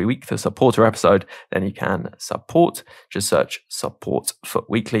episode every week, the supporter episode, then you can support. Just search Support Foot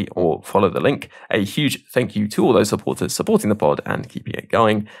Weekly or follow the link. A huge thank you to all those supporters supporting the pod and keeping it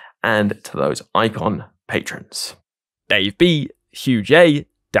going, and to those icon patrons: Dave B, Hugh J,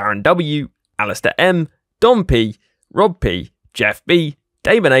 Darren W, Alistair M, Dom P, Rob P, Jeff B,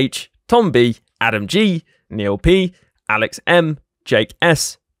 Damon H, Tom B, Adam G, Neil P, Alex M, Jake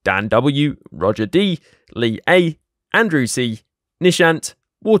S, Dan W, Roger D, Lee A, Andrew C, Nishant,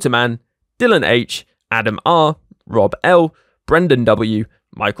 Waterman, Dylan H, Adam R, Rob L, Brendan W,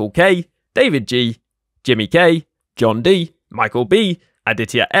 Michael K, David G, Jimmy K, John D, Michael B,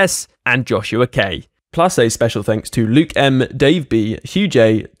 Aditya S, and Joshua K. Plus a special thanks to Luke M, Dave B, Hugh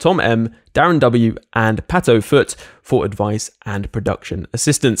J, Tom M, Darren W, and Pato Foot for advice and production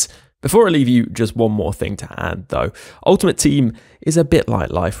assistance. Before I leave you, just one more thing to add though. Ultimate Team is a bit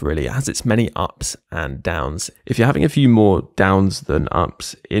like life really. It has its many ups and downs. If you're having a few more downs than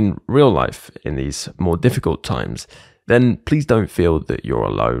ups in real life in these more difficult times, then please don't feel that you're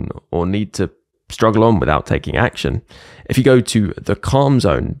alone or need to struggle on without taking action. If you go to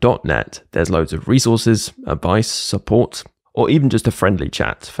thecalmzone.net, there's loads of resources, advice, support, or even just a friendly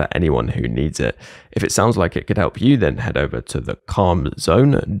chat for anyone who needs it. If it sounds like it could help you, then head over to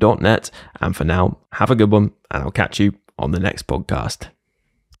thecalmzone.net. And for now, have a good one, and I'll catch you on the next podcast.